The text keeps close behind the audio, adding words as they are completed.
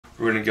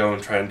we're gonna go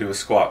and try and do a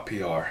squat PR.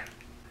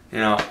 You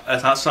know,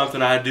 that's not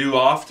something I do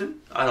often.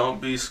 I don't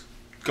be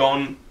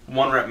going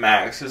 1 rep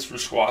maxes for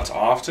squats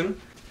often.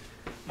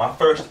 My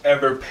first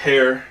ever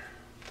pair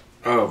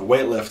of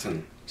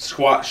weightlifting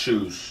squat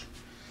shoes.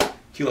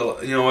 You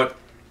know what?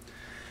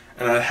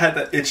 And I had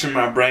that itch in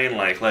my brain,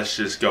 like, let's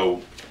just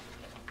go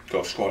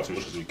squat as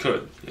much as we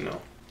could, you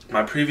know.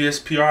 My previous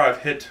PR,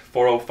 I've hit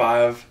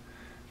 405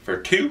 for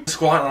 2.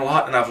 Squatting a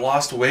lot and I've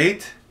lost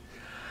weight.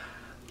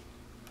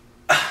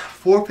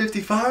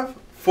 455?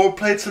 4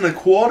 plates and a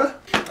quarter?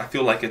 I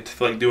feel like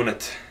doing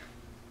it.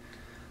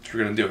 So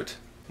we're gonna do it.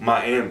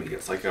 Miami,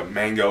 it's like a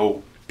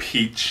mango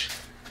peach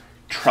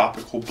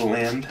tropical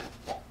blend.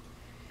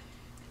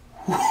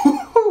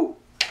 Woo-hoo-hoo.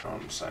 You know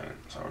what I'm saying?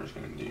 So we're just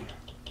gonna do.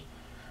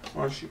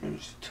 Why don't you maybe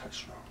just a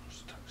touch now?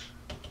 Just a touch.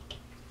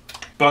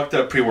 Bucked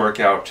up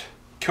pre-workout.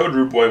 Code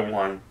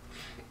RootBoy1.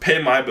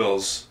 Pay my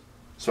bills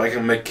so I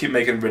can keep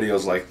making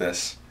videos like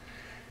this.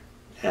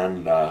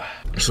 And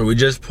so we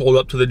just pulled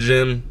up to the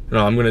gym. You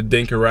know, I'm gonna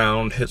dink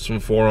around, hit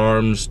some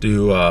forearms,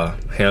 do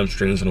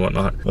hamstrings and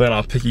whatnot. Then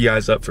I'll pick you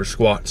guys up for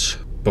squats.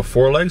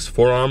 Before legs,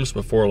 forearms,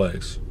 before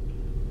legs.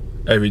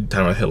 Every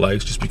time I hit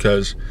legs, just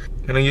because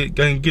gonna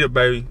get it,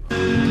 baby.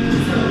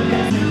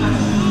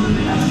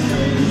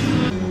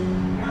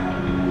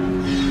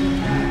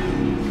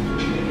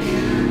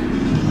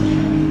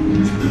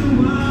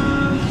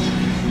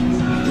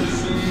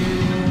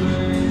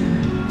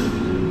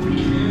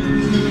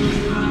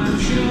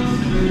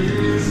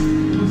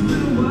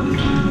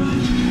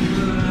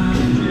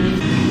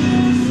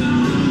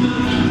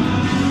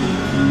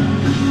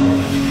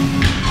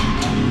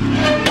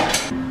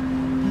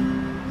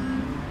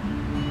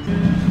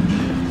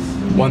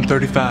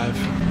 135.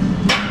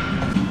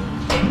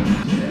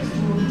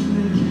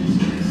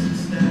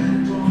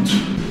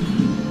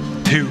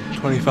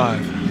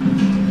 225.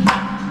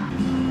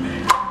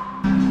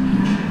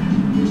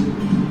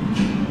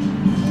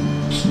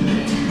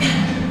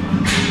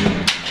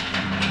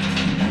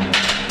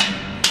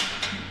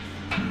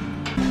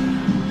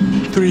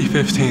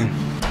 315.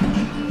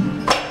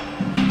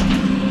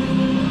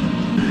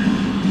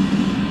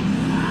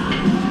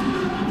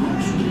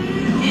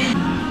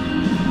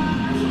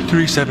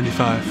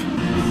 375.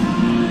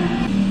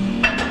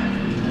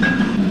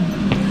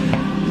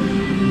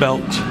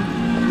 Belt.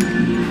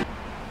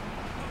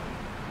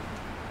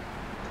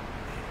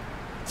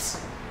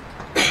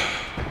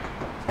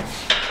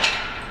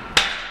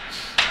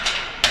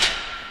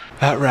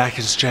 That rack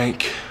is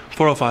jank.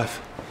 405.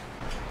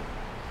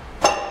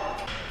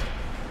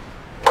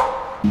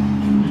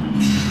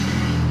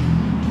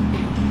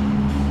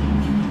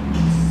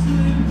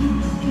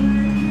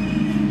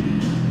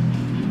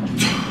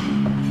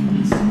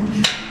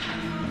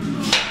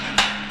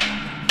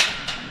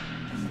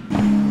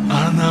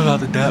 About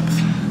the depth,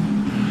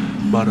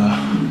 but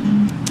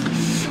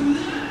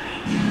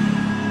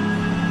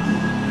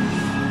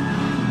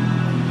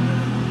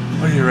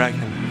what do you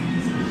reckon?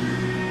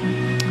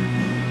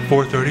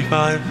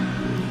 435?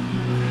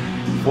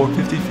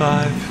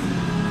 455?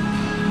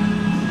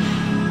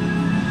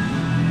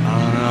 I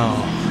don't know.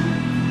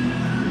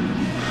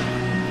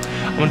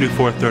 I'm gonna do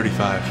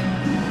 435.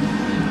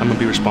 I'm gonna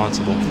be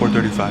responsible.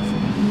 435.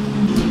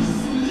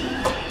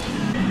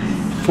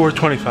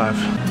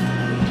 425.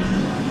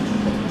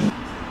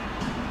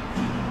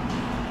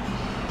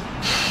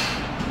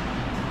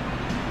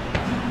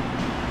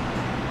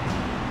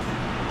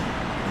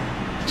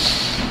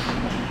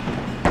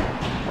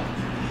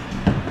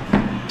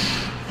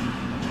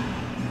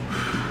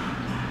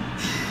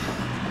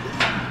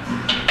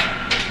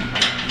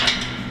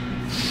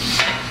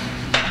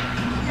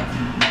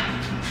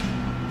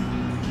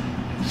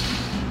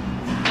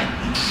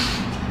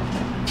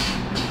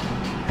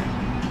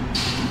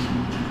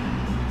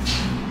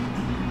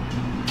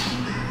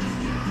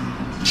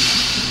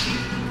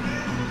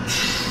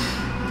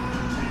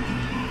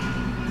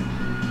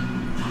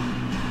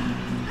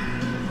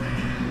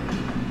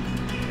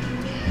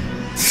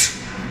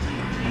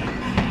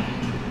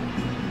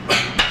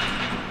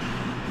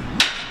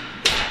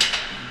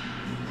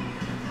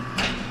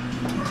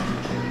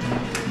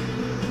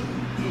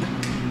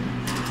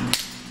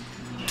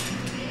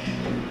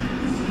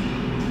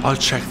 I'll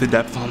check the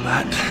depth on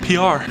that.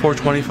 PR,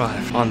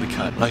 425 on the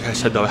cut. Like I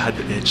said though, I had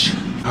the itch.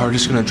 We're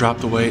just gonna drop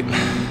the weight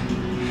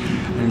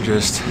and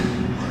just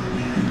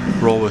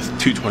roll with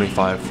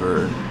 225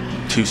 for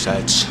 2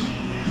 sets.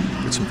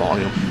 Get some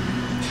volume.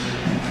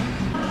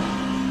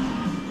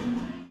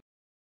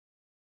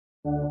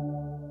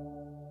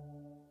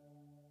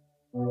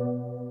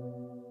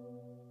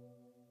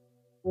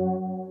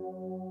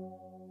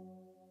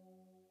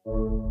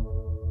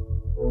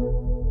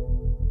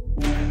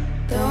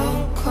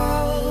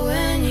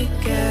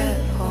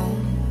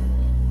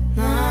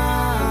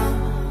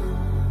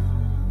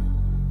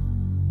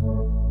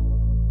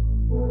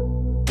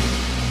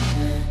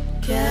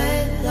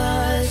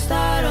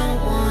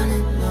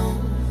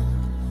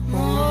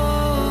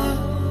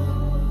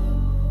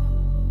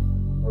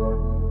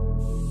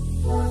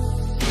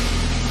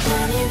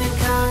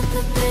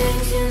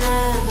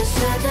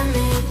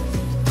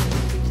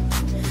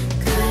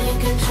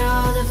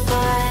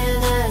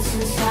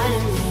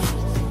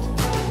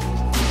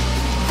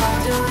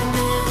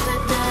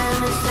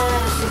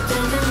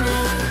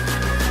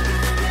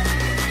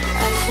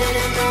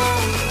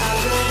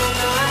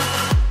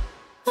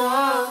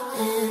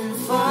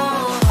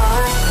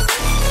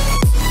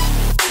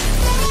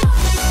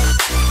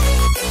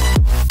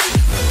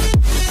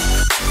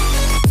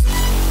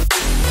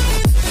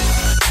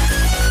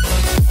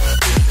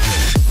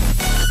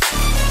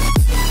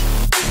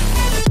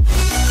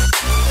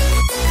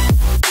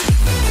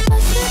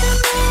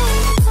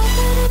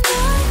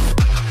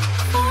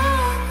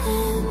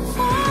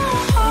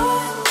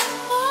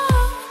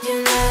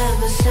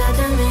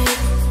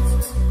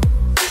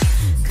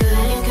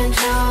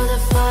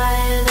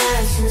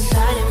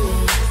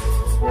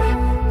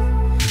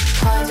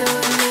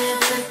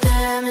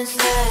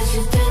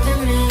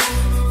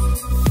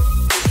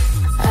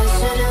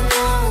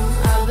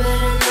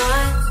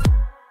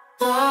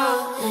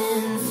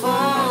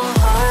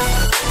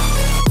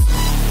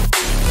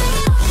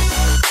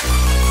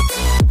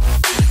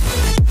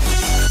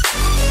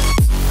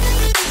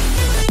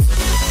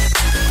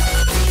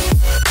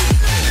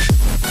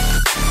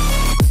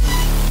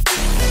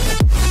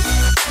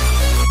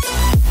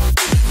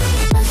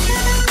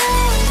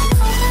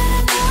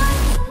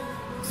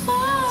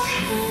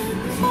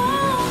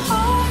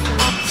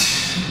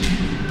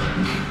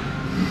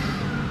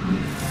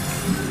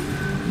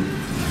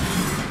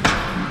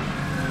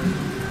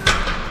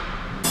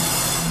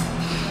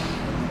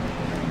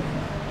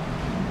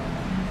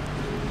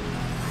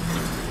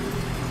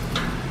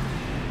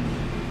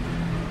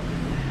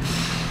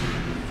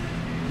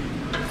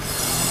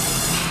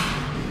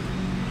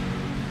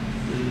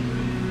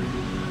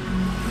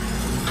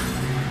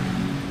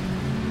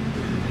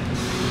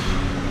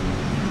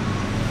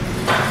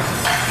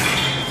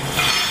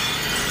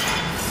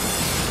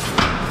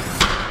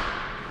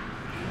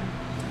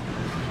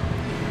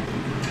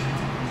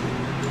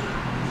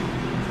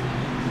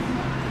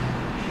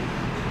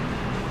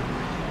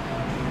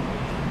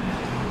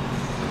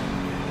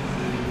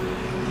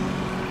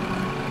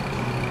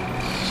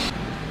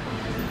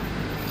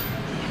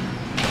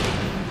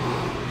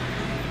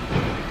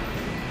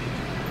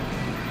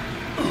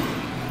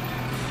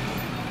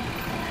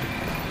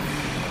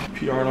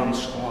 PR'd on the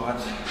squat.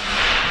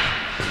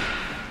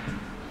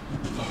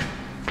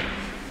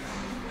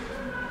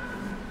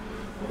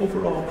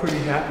 Overall, pretty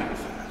happy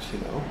with that, you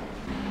know.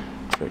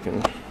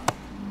 Freaking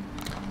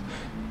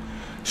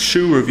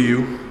shoe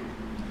review.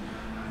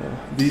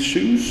 These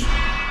shoes,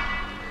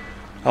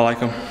 I like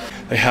them.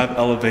 They have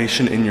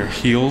elevation in your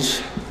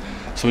heels,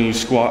 so when you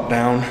squat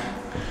down,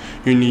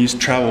 your knees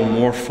travel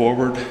more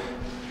forward,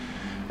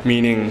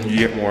 meaning you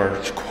get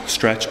more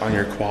stretch on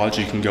your quads.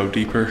 You can go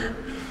deeper,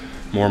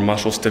 more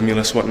muscle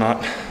stimulus,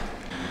 whatnot.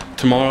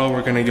 Tomorrow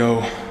we're gonna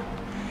go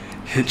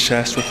hit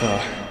chest with a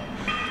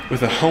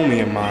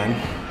homie of mine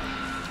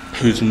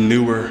who's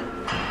newer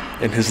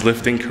in his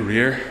lifting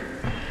career.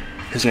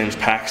 His name's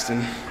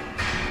Paxton.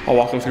 I'll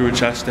walk him through a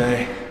chest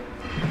day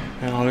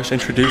and I'll just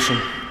introduce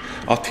him.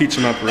 I'll teach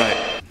him up right.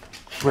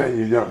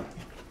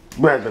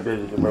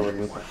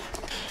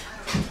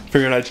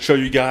 Figured I'd show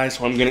you guys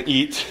what I'm gonna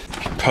eat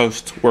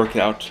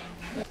post-workout.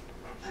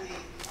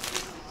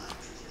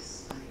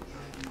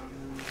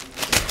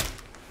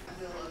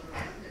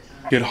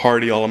 Good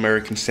hearty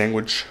all-American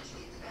sandwich.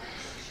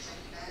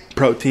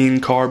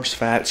 Protein, carbs,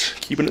 fats,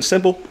 keeping it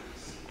simple.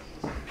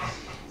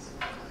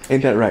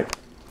 Ain't that right?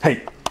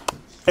 Hey,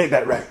 ain't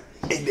that right?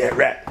 Ain't that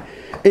right?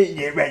 Ain't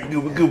that right?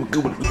 Gooba, gooba,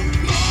 gooba.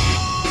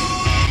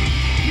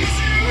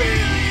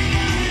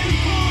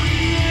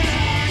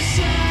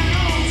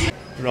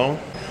 You know?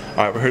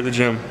 Alright, we're here at the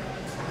gym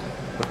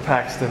with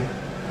Paxton.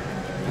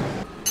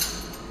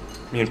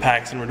 Me and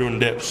Paxton, we're doing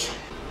dips.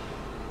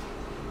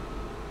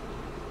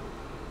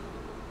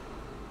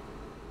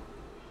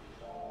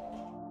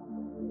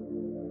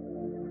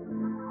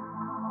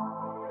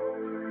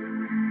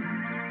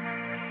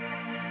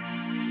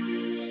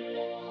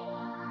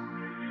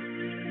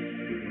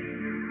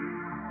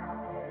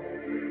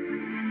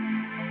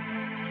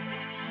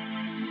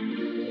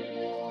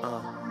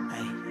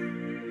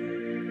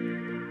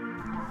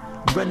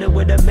 Running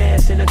with a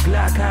mask and a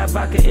Glock, high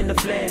vodka in the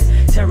flash.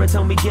 Terror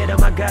told me get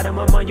him, I got him,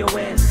 I'm on your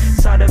ass.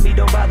 Sodomy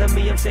don't bother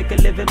me, I'm sick of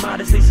living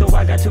modestly. So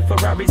I got 2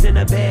 Ferraris in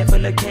a bag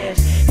full of cash,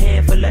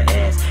 handful of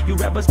ass. You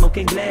rappers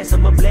smoking glass,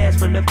 I'm a blast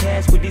from the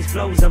past. With these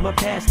flows, I'm a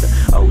pastor.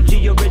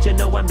 OG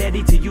original, I'm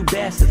daddy to you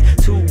bastards.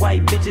 2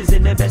 white bitches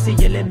in the Bessie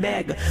yelling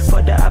MAGA.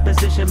 For the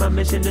opposition, my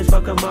mission is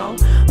fuck 'em all.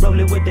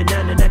 Rolling with the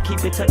 9 and I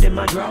keep it tucked in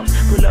my drawers.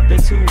 Pull up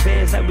in 2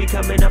 vans like we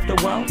coming off the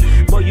wall.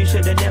 Boy, you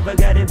should've never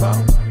got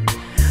involved.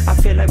 I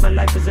feel like my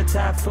life is a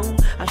typhoon.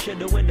 I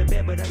should've went to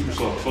bed, but I super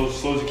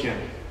slow as you can.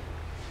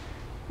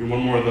 Do one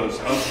more of those.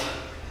 Up.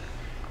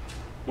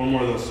 One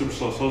more of those, super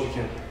slow as you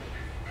can.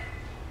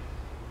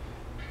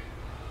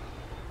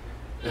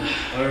 Yeah.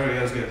 Alright,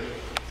 that's good.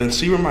 Then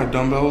see where my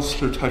dumbbells,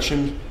 they're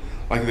touching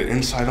like the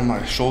inside of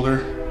my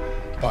shoulder,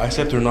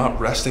 bicep, they're not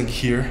resting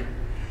here.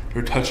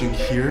 They're touching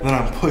here. Then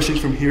I'm pushing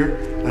from here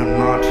and I'm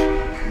not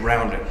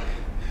rounding.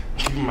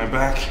 Keeping my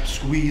back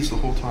squeezed the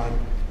whole time.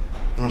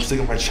 And I'm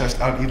sticking my chest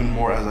out even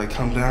more as I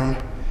come down,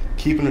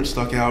 keeping it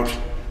stuck out,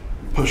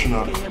 pushing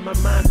up. My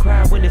mind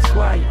cry when it's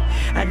quiet.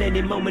 At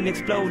any moment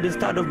explode and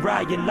start a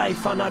riot.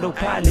 Life on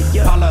autopilot,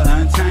 yeah. Paula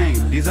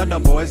Untamed, these other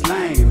boys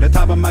lame. The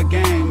top of my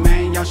game,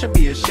 man, y'all should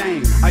be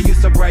ashamed. I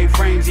used to break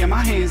frames, yeah,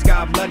 my hands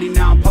got bloody.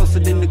 Now I'm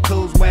posted in the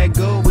cools,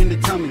 waggle in the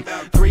tummy.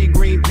 3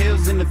 green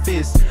pills in the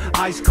fist.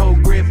 Ice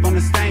cold grip on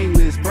the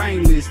stainless,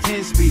 brainless,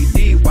 10 speed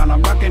deep. While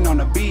I'm rocking on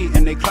the beat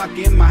and they clock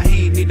in my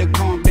heat. Need to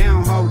calm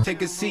down, ho,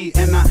 take a seat.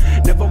 And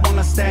I never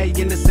wanna stay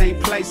in the same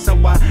place. So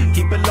I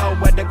keep it low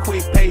at the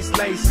quick pace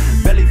lace.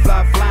 Belly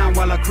fly flying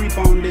while I creep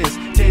on this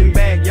 10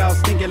 bag, y'all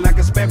stinking like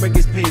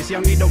asparagus piss.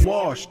 Y'all need to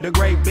wash the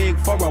great big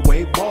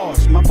 4-away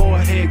boss. My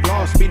forehead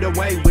gloss, speed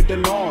away with the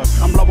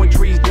loss. I'm blowing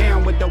trees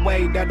down with the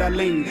way that I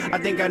lean. I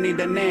think I need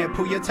a nap,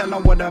 who you tell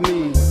them what I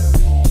mean.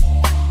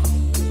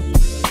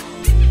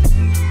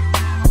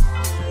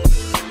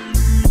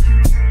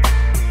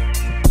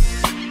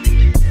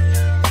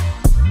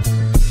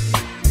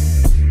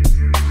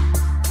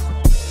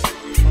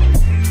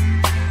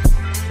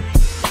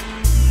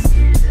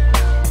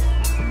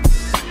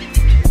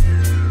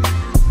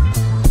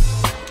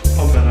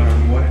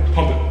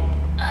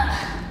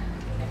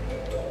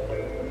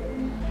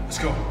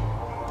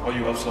 Oh,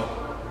 you up slow.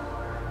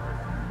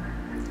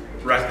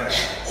 Rack that.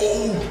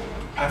 Oh!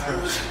 Half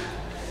reps.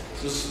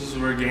 This is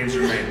where gains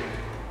are made.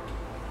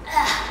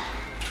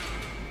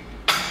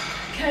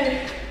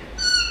 Okay.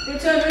 Your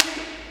turn, Rudy.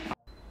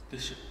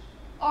 This shit.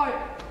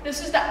 Alright,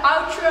 this is the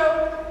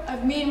outro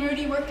of me and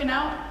Rudy working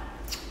out.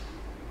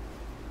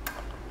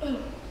 Ugh.